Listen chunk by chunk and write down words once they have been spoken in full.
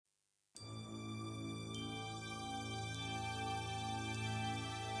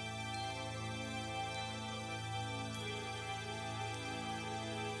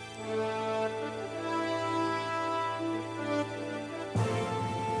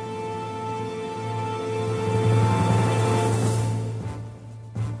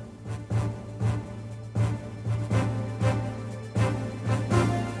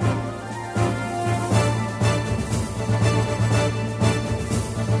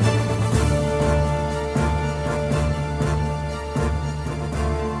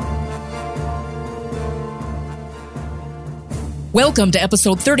Welcome to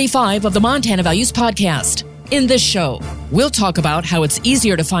episode 35 of the Montana Values Podcast. In this show, we'll talk about how it's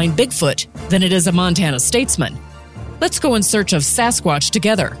easier to find Bigfoot than it is a Montana statesman. Let's go in search of Sasquatch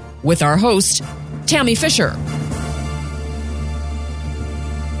together with our host, Tammy Fisher.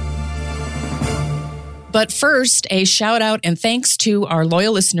 But first, a shout out and thanks to our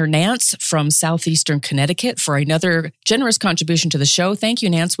loyal listener, Nance, from southeastern Connecticut for another generous contribution to the show. Thank you,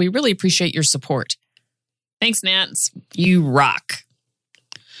 Nance. We really appreciate your support. Thanks, Nance. You rock.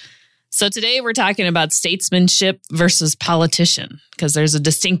 So today we're talking about statesmanship versus politician, because there's a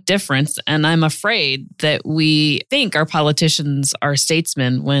distinct difference. And I'm afraid that we think our politicians are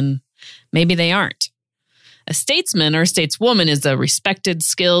statesmen when maybe they aren't. A statesman or stateswoman is a respected,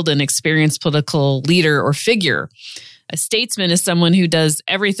 skilled, and experienced political leader or figure. A statesman is someone who does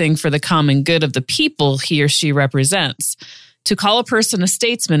everything for the common good of the people he or she represents. To call a person a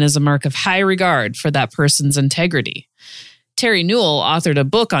statesman is a mark of high regard for that person's integrity. Terry Newell authored a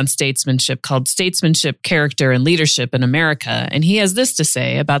book on statesmanship called Statesmanship, Character, and Leadership in America, and he has this to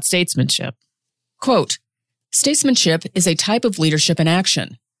say about statesmanship. Quote, "Statesmanship is a type of leadership in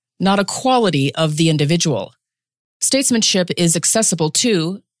action, not a quality of the individual. Statesmanship is accessible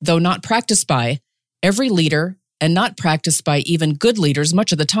to, though not practiced by, every leader and not practiced by even good leaders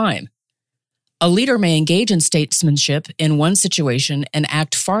much of the time. A leader may engage in statesmanship in one situation and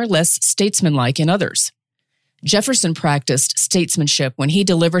act far less statesmanlike in others. Jefferson practiced statesmanship when he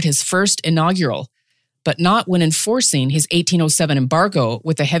delivered his first inaugural, but not when enforcing his 1807 embargo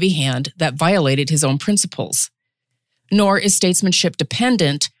with a heavy hand that violated his own principles. Nor is statesmanship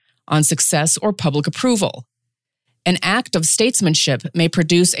dependent on success or public approval. An act of statesmanship may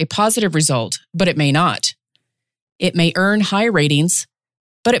produce a positive result, but it may not. It may earn high ratings,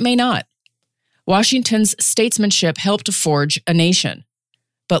 but it may not. Washington's statesmanship helped forge a nation,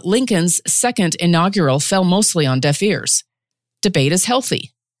 but Lincoln's second inaugural fell mostly on deaf ears. Debate is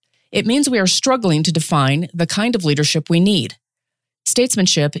healthy. It means we are struggling to define the kind of leadership we need.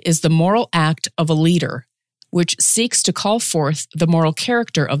 Statesmanship is the moral act of a leader, which seeks to call forth the moral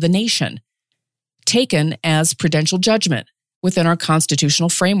character of the nation, taken as prudential judgment within our constitutional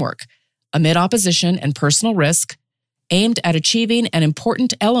framework, amid opposition and personal risk, aimed at achieving an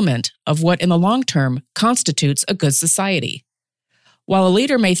important element of what in the long term constitutes a good society. While a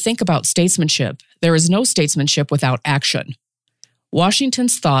leader may think about statesmanship, there is no statesmanship without action.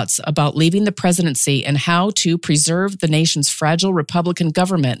 Washington's thoughts about leaving the presidency and how to preserve the nation's fragile Republican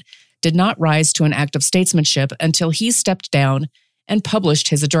government did not rise to an act of statesmanship until he stepped down and published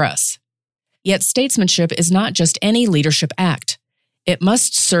his address. Yet statesmanship is not just any leadership act. It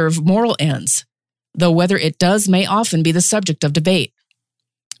must serve moral ends, though whether it does may often be the subject of debate.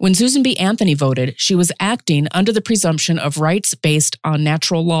 When Susan B. Anthony voted, she was acting under the presumption of rights based on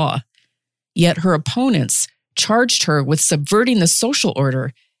natural law. Yet her opponents charged her with subverting the social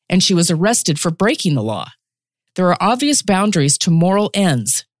order, and she was arrested for breaking the law. There are obvious boundaries to moral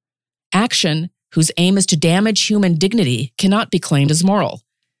ends. Action whose aim is to damage human dignity cannot be claimed as moral.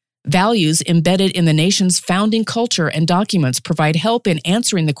 Values embedded in the nation's founding culture and documents provide help in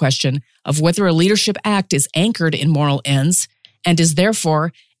answering the question of whether a leadership act is anchored in moral ends and is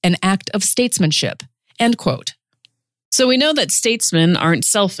therefore an act of statesmanship." End quote. So we know that statesmen aren't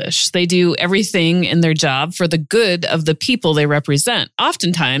selfish. They do everything in their job for the good of the people they represent.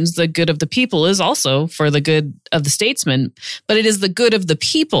 Oftentimes, the good of the people is also for the good of the statesman, but it is the good of the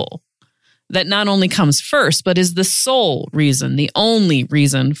people that not only comes first, but is the sole reason, the only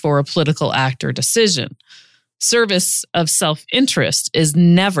reason for a political act or decision. Service of self-interest is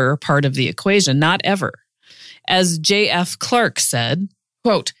never part of the equation, not ever. As J.F. Clark said,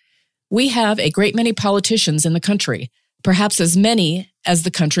 quote, "We have a great many politicians in the country, perhaps as many as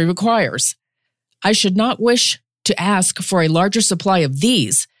the country requires. I should not wish to ask for a larger supply of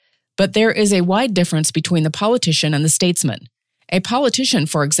these, but there is a wide difference between the politician and the statesman. A politician,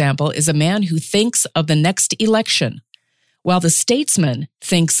 for example, is a man who thinks of the next election, while the statesman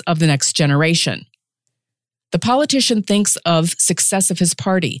thinks of the next generation. The politician thinks of success of his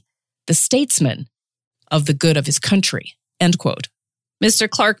party, the statesman of the good of his country." End quote. Mr.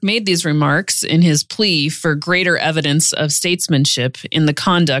 Clark made these remarks in his plea for greater evidence of statesmanship in the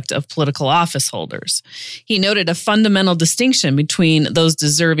conduct of political office holders. He noted a fundamental distinction between those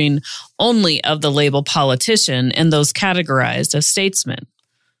deserving only of the label politician and those categorized as statesmen.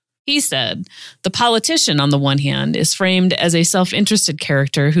 He said, "The politician, on the one hand, is framed as a self-interested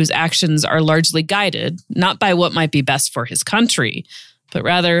character whose actions are largely guided, not by what might be best for his country, but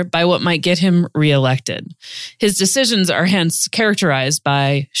rather by what might get him reelected. His decisions are hence characterized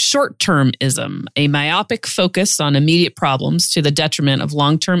by short-termism, a myopic focus on immediate problems to the detriment of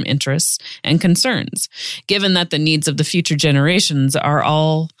long-term interests and concerns, given that the needs of the future generations are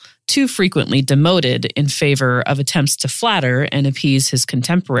all too frequently demoted in favor of attempts to flatter and appease his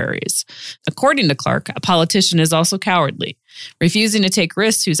contemporaries. According to Clark, a politician is also cowardly, refusing to take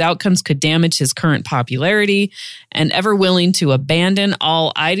risks whose outcomes could damage his current popularity, and ever willing to abandon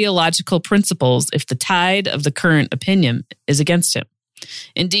all ideological principles if the tide of the current opinion is against him.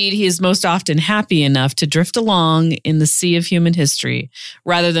 Indeed, he is most often happy enough to drift along in the sea of human history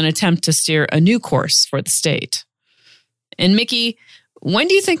rather than attempt to steer a new course for the state. And Mickey, when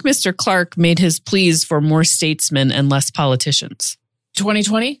do you think Mr. Clark made his pleas for more statesmen and less politicians?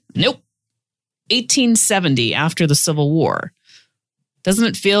 2020? Nope. 1870, after the Civil War. Doesn't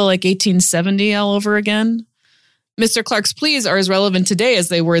it feel like 1870 all over again? Mr. Clark's pleas are as relevant today as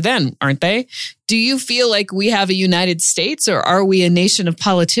they were then, aren't they? Do you feel like we have a United States, or are we a nation of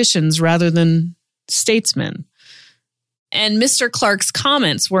politicians rather than statesmen? And Mr. Clark's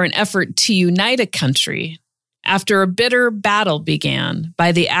comments were an effort to unite a country after a bitter battle began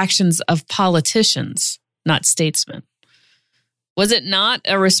by the actions of politicians, not statesmen. Was it not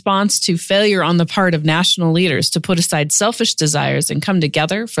a response to failure on the part of national leaders to put aside selfish desires and come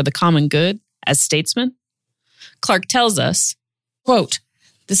together for the common good as statesmen? Clark tells us, quote,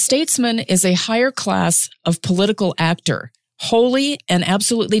 "The statesman is a higher class of political actor, wholly and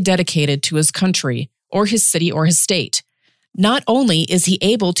absolutely dedicated to his country or his city or his state. Not only is he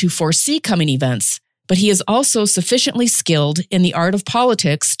able to foresee coming events, but he is also sufficiently skilled in the art of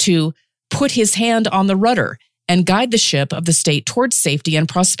politics to put his hand on the rudder and guide the ship of the state towards safety and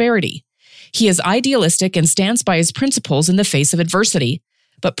prosperity. He is idealistic and stands by his principles in the face of adversity,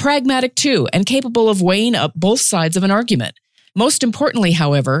 but pragmatic too, and capable of weighing up both sides of an argument. Most importantly,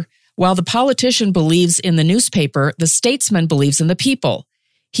 however, while the politician believes in the newspaper, the statesman believes in the people.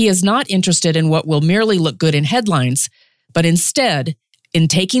 He is not interested in what will merely look good in headlines, but instead in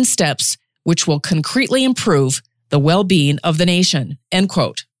taking steps which will concretely improve the well-being of the nation." End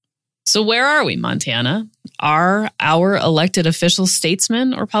quote. So where are we, Montana? Are our elected officials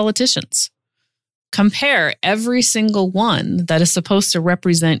statesmen or politicians? Compare every single one that is supposed to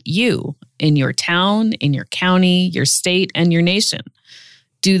represent you in your town, in your county, your state, and your nation.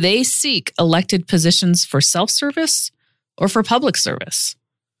 Do they seek elected positions for self-service or for public service?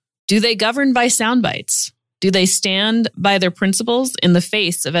 Do they govern by sound bites? Do they stand by their principles in the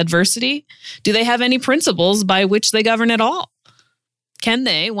face of adversity? Do they have any principles by which they govern at all? Can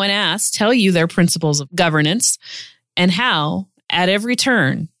they, when asked, tell you their principles of governance and how, at every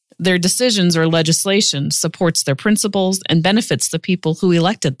turn, their decisions or legislation supports their principles and benefits the people who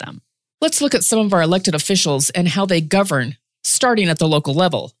elected them? Let's look at some of our elected officials and how they govern, starting at the local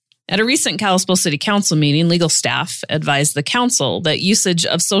level. At a recent Kalispell City Council meeting, legal staff advised the council that usage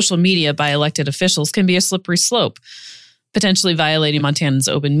of social media by elected officials can be a slippery slope, potentially violating Montana's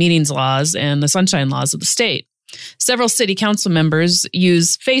open meetings laws and the sunshine laws of the state. Several city council members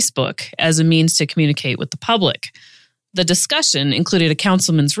use Facebook as a means to communicate with the public. The discussion included a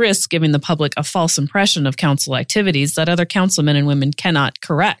councilman's risk giving the public a false impression of council activities that other councilmen and women cannot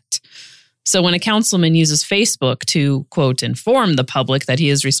correct. So when a councilman uses Facebook to, quote, inform the public that he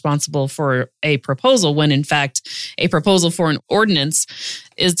is responsible for a proposal, when in fact a proposal for an ordinance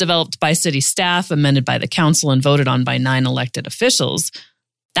is developed by city staff, amended by the council, and voted on by 9 elected officials,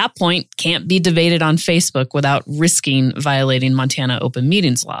 that point can't be debated on Facebook without risking violating Montana open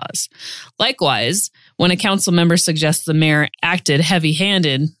meetings laws. Likewise, when a council member suggests the mayor acted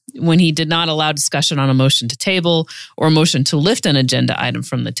heavy-handed when he did not allow discussion on a motion to table or a motion to lift an agenda item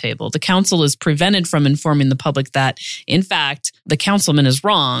from the table, the council is prevented from informing the public that, in fact, the councilman is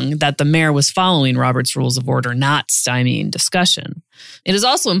wrong, that the mayor was following Robert's Rules of Order, not stymieing discussion. It is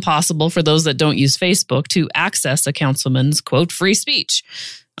also impossible for those that don't use Facebook to access a councilman's, quote, free speech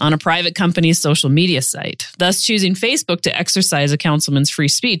on a private company's social media site. Thus, choosing Facebook to exercise a councilman's free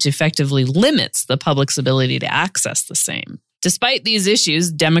speech effectively limits the public's ability to access the same. Despite these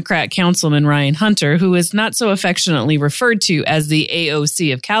issues, Democrat Councilman Ryan Hunter, who is not so affectionately referred to as the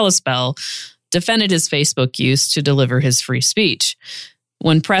AOC of Kalispell, defended his Facebook use to deliver his free speech.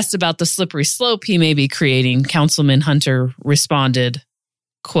 When pressed about the slippery slope he may be creating, Councilman Hunter responded,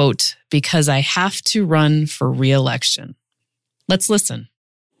 quote, "Because I have to run for re-election." Let's listen.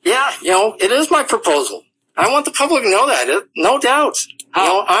 Yeah, it is my proposal. I want the public to know that, no doubt.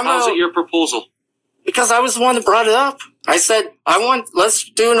 How? How's it your proposal? Because I was the one that brought it up. I said, let's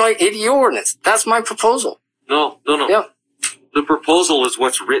do an ADU ordinance. That's my proposal. No. Yeah. The proposal is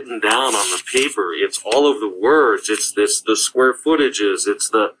what's written down on the paper. It's all of the words. It's the square footages. It's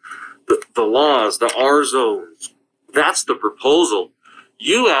the laws, the R zones. That's the proposal.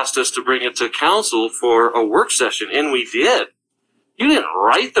 You asked us to bring it to council for a work session, and we did. You didn't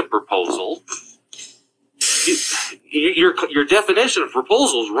write the proposal. Your definition of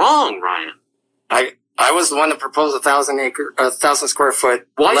proposal is wrong, Ryan. I was the one that proposed 1,000 square foot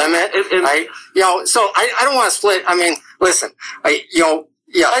limit. So I don't want to split. I mean, listen, Why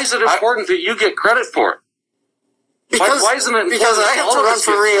is it important that you get credit for it? Why isn't it important? Because I have to run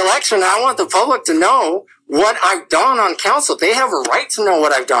for re-election. And I want the public to know what I've done on council. They have a right to know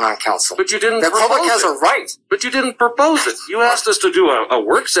what I've done on council. But you didn't. The public has a right. But you didn't propose it. You asked us to do a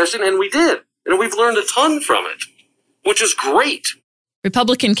work session, and we did. And we've learned a ton from it, which is great.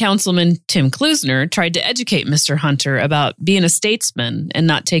 Republican Councilman Tim Klusner tried to educate Mr. Hunter about being a statesman and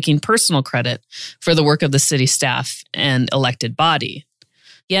not taking personal credit for the work of the city staff and elected body.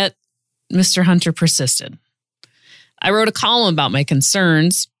 Yet, Mr. Hunter persisted. I wrote a column about my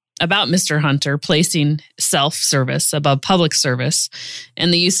concerns about Mr. Hunter placing self-service above public service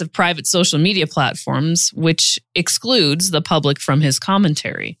and the use of private social media platforms, which excludes the public from his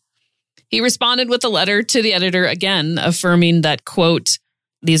commentary. He responded with a letter to the editor again, affirming that, quote,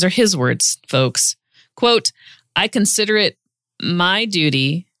 these are his words, folks, quote, I consider it my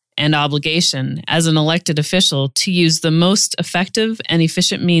duty and obligation as an elected official to use the most effective and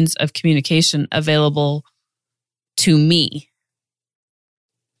efficient means of communication available to me.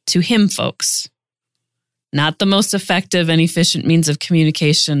 To him, folks. Not the most effective and efficient means of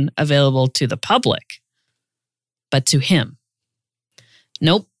communication available to the public, but to him.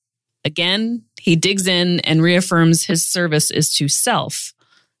 Nope. Again, he digs in and reaffirms his service is to self,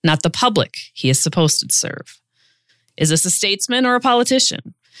 not the public he is supposed to serve. Is this a statesman or a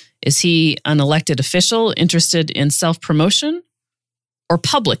politician? Is he an elected official interested in self-promotion or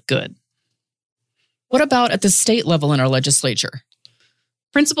public good? What about at the state level in our legislature?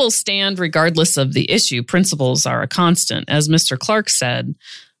 Principles stand regardless of the issue. Principles are a constant. As Mr. Clark said,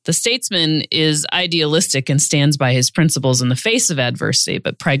 the statesman is idealistic and stands by his principles in the face of adversity,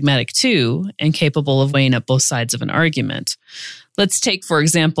 but pragmatic too, and capable of weighing up both sides of an argument. Let's take, for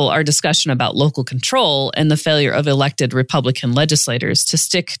example, our discussion about local control and the failure of elected Republican legislators to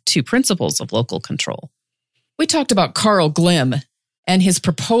stick to principles of local control. We talked about Carl Glimm and his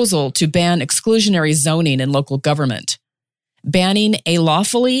proposal to ban exclusionary zoning in local government. Banning a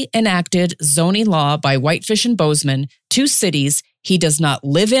lawfully enacted zoning law by Whitefish and Bozeman, two cities he does not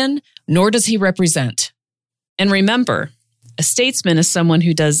live in, nor does he represent. And remember, a statesman is someone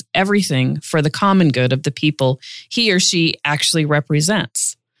who does everything for the common good of the people he or she actually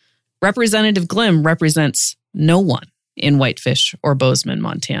represents. Representative Glimm represents no one in Whitefish or Bozeman,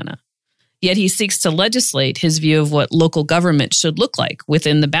 Montana. Yet he seeks to legislate his view of what local government should look like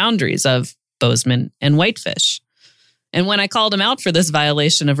within the boundaries of Bozeman and Whitefish. And when I called him out for this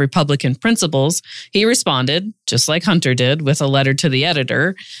violation of Republican principles, he responded, just like Hunter did, with a letter to the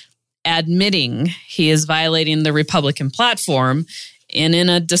editor, admitting he is violating the Republican platform, and in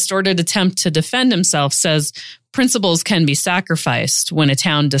a distorted attempt to defend himself, says principles can be sacrificed when a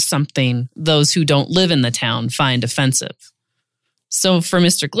town does something those who don't live in the town find offensive. So for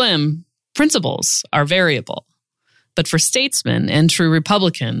Mr. Glimm, principles are variable. But for statesmen and true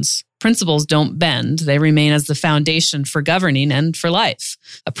Republicans, principles don't bend. They remain as the foundation for governing and for life.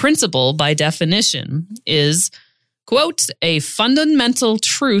 A principle, by definition, is, quote, a fundamental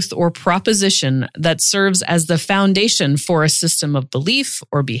truth or proposition that serves as the foundation for a system of belief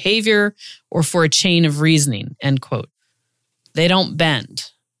or behavior or for a chain of reasoning, end quote. They don't bend.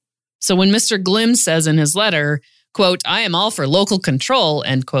 So when Mr. Glimm says in his letter, quote, I am all for local control,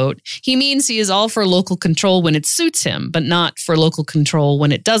 end quote, he means he is all for local control when it suits him, but not for local control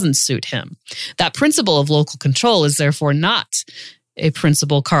when it doesn't suit him. That principle of local control is therefore not a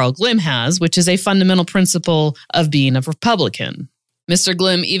principle Carl Glimm has, which is a fundamental principle of being a Republican. Mr.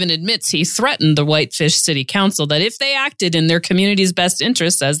 Glimm even admits he threatened the Whitefish City Council that if they acted in their community's best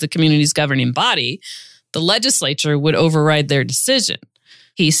interests as the community's governing body, the legislature would override their decision.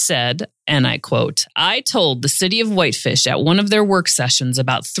 He said, and I quote, I told the city of Whitefish at one of their work sessions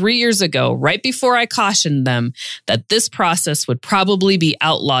about 3 years ago, right before I cautioned them that this process would probably be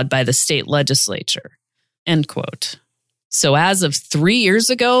outlawed by the state legislature, end quote. So as of 3 years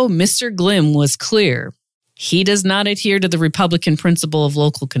ago, Mr. Glimm was clear. He does not adhere to the Republican principle of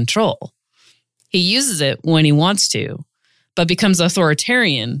local control. He uses it when he wants to, but becomes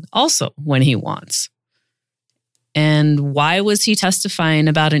authoritarian also when he wants. And why was he testifying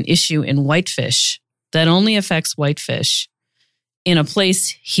about an issue in Whitefish that only affects Whitefish in a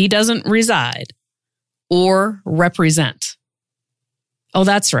place he doesn't reside or represent? Oh,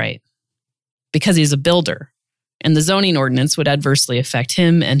 that's right. Because he's a builder, and the zoning ordinance would adversely affect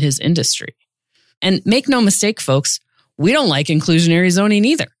him and his industry. And make no mistake, folks, we don't like inclusionary zoning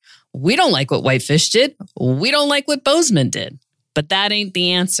either. We don't like what Whitefish did. We don't like what Bozeman did. But that ain't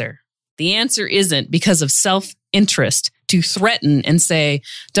the answer. The answer isn't because of self-interest to threaten and say,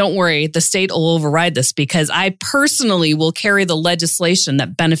 don't worry, the state will override this because I personally will carry the legislation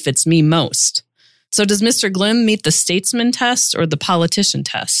that benefits me most. So does Mr. Glimm meet the statesman test or the politician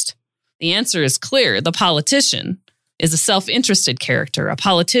test? The answer is clear. The politician is a self-interested character. A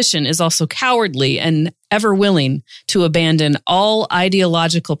politician is also cowardly and ever willing to abandon all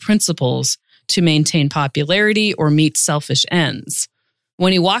ideological principles to maintain popularity or meet selfish ends.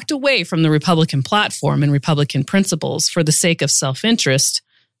 When he walked away from the Republican platform and Republican principles for the sake of self-interest,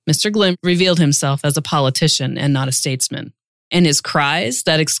 Mr. Glimm revealed himself as a politician and not a statesman. And his cries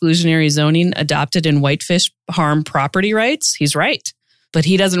that exclusionary zoning adopted in Whitefish harm property rights, he's right. But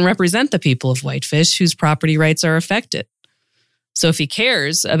he doesn't represent the people of Whitefish whose property rights are affected. So if he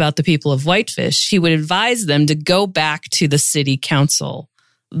cares about the people of Whitefish, he would advise them to go back to the city council,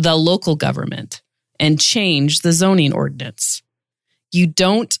 the local government, and change the zoning ordinance. You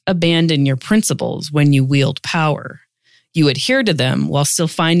don't abandon your principles when you wield power. You adhere to them while still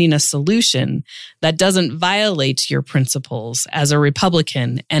finding a solution that doesn't violate your principles as a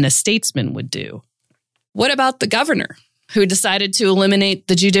Republican and a statesman would do. What about the governor, who decided to eliminate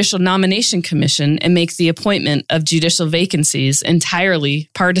the Judicial Nomination Commission and make the appointment of judicial vacancies entirely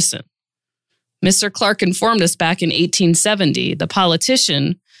partisan? Mr. Clark informed us back in 1870, the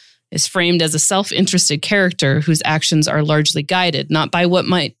politician is framed as a self-interested character whose actions are largely guided not by what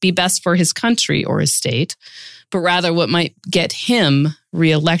might be best for his country or his state, but rather what might get him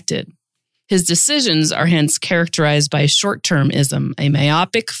reelected. His decisions are hence characterized by short-termism, a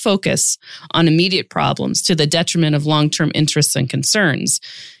myopic focus on immediate problems to the detriment of long-term interests and concerns,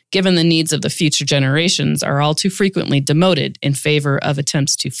 given the needs of the future generations are all too frequently demoted in favor of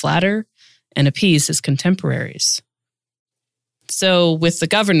attempts to flatter and appease his contemporaries. So with the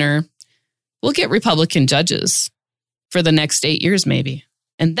governor, we'll get Republican judges for the next 8 years maybe.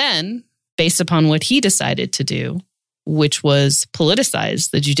 And then, based upon what he decided to do, which was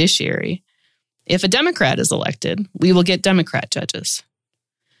politicize the judiciary, if a Democrat is elected, we will get Democrat judges.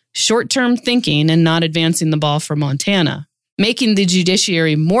 Short-term thinking and not advancing the ball for Montana, making the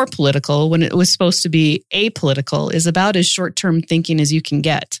judiciary more political when it was supposed to be apolitical, is about as short-term thinking as you can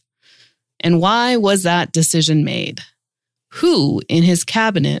get. And why was that decision made? Who in his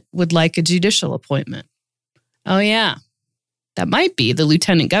cabinet would like a judicial appointment? Oh yeah, that might be the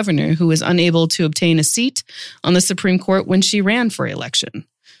lieutenant governor who was unable to obtain a seat on the Supreme Court when she ran for election.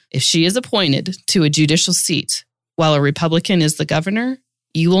 If she is appointed to a judicial seat while a Republican is the governor,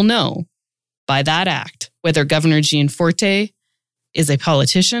 you will know by that act whether Governor Gianforte is a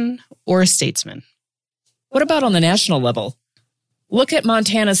politician or a statesman. What about on the national level? Look at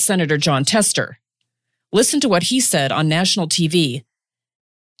Montana's Senator Jon Tester. Listen to what he said on national TV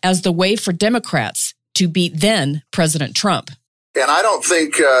as the way for Democrats to beat then President Trump. And I don't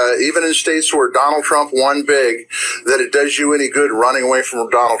think, even in states where Donald Trump won big, that it does you any good running away from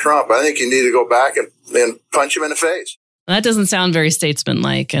Donald Trump. I think you need to go back and punch him in the face. That doesn't sound very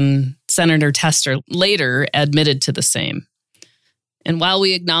statesmanlike, and Senator Tester later admitted to the same. And while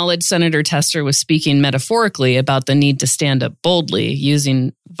we acknowledge Senator Tester was speaking metaphorically about the need to stand up boldly,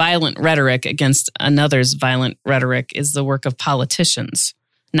 using violent rhetoric against another's violent rhetoric is the work of politicians,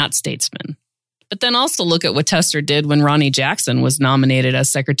 not statesmen. But then also look at what Tester did when Ronnie Jackson was nominated as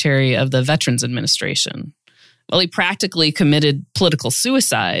Secretary of the Veterans Administration. Well, he practically committed political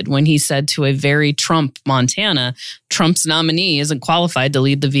suicide when he said to a very Trump Montana, Trump's nominee isn't qualified to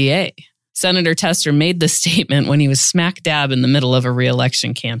lead the VA. Senator Tester made this statement when he was smack dab in the middle of a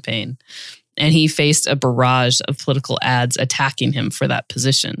re-election campaign, and he faced a barrage of political ads attacking him for that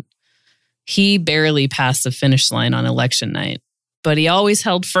position. He barely passed the finish line on election night, but he always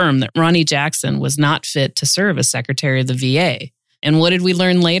held firm that Ronnie Jackson was not fit to serve as Secretary of the VA. And what did we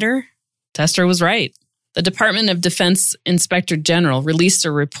learn later? Tester was right. The Department of Defense Inspector General released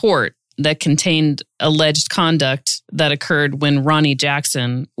a report that contained alleged conduct that occurred when Ronnie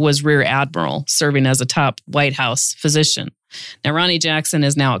Jackson was Rear Admiral, serving as a top White House physician. Now, Ronnie Jackson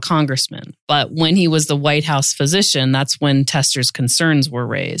is now a congressman, but when he was the White House physician, that's when Tester's concerns were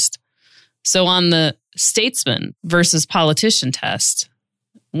raised. So on the statesman versus politician test,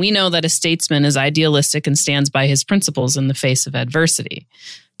 we know that a statesman is idealistic and stands by his principles in the face of adversity.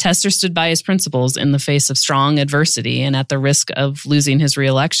 Tester stood by his principles in the face of strong adversity and at the risk of losing his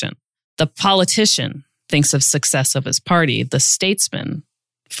reelection. The politician thinks of success of his party, the statesman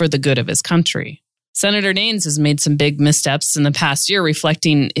for the good of his country. Senator Daines has made some big missteps in the past year,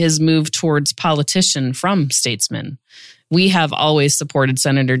 reflecting his move towards politician from statesman. We have always supported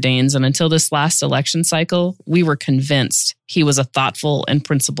Senator Daines, and until this last election cycle, we were convinced he was a thoughtful and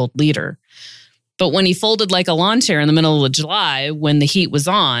principled leader. But when he folded like a lawn chair in the middle of July, when the heat was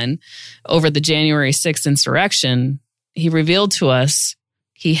on over the January 6th insurrection, he revealed to us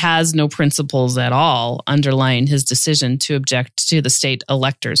he has no principles at all underlying his decision to object to the state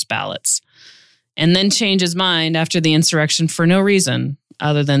electors' ballots, and then change his mind after the insurrection for no reason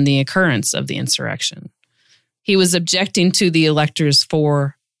other than the occurrence of the insurrection. He was objecting to the electors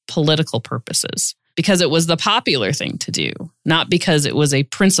for political purposes because it was the popular thing to do, not because it was a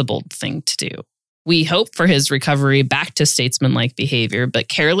principled thing to do. We hope for his recovery back to statesman-like behavior, but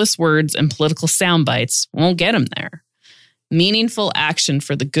careless words and political sound bites won't get him there. Meaningful action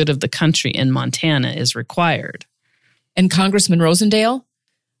for the good of the country in Montana is required. And Congressman Rosendale?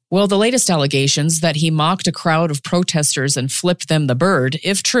 Well, the latest allegations that he mocked a crowd of protesters and flipped them the bird,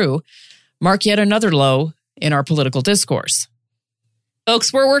 if true, mark yet another low in our political discourse.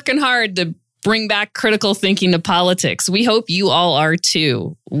 Folks, we're working hard to bring back critical thinking to politics. We hope you all are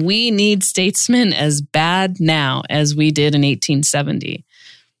too. We need statesmen as bad now as we did in 1870.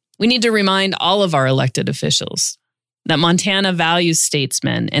 We need to remind all of our elected officials that Montana values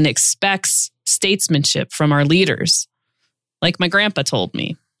statesmen and expects statesmanship from our leaders. Like my grandpa told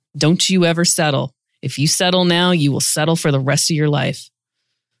me, don't you ever settle. If you settle now, you will settle for the rest of your life.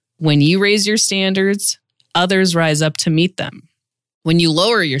 When you raise your standards, others rise up to meet them. When you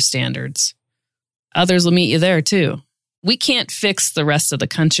lower your standards, others will meet you there too. We can't fix the rest of the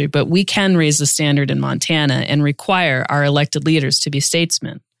country, but we can raise the standard in Montana and require our elected leaders to be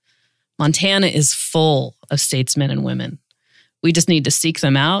statesmen. Montana is full of statesmen and women. We just need to seek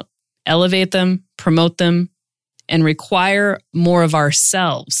them out, elevate them, promote them, and require more of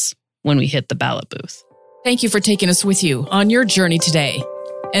ourselves when we hit the ballot booth. Thank you for taking us with you on your journey today,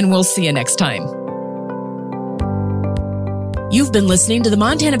 and we'll see you next time. You've been listening to the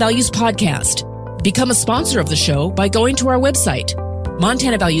Montana Values Podcast. Become a sponsor of the show by going to our website,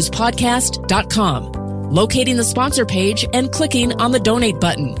 montanavaluespodcast.com, locating the sponsor page and clicking on the donate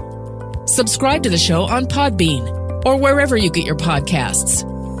button. Subscribe to the show on Podbean or wherever you get your podcasts.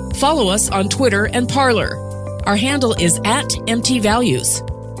 Follow us on Twitter and Parler. Our handle is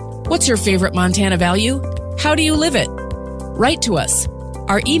 @MTValues. What's your favorite Montana value? How do you live it? Write to us.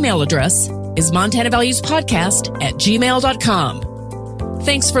 Our email address is montanavaluespodcast@gmail.com.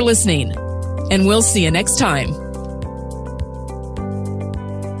 Thanks for listening, and we'll see you next time.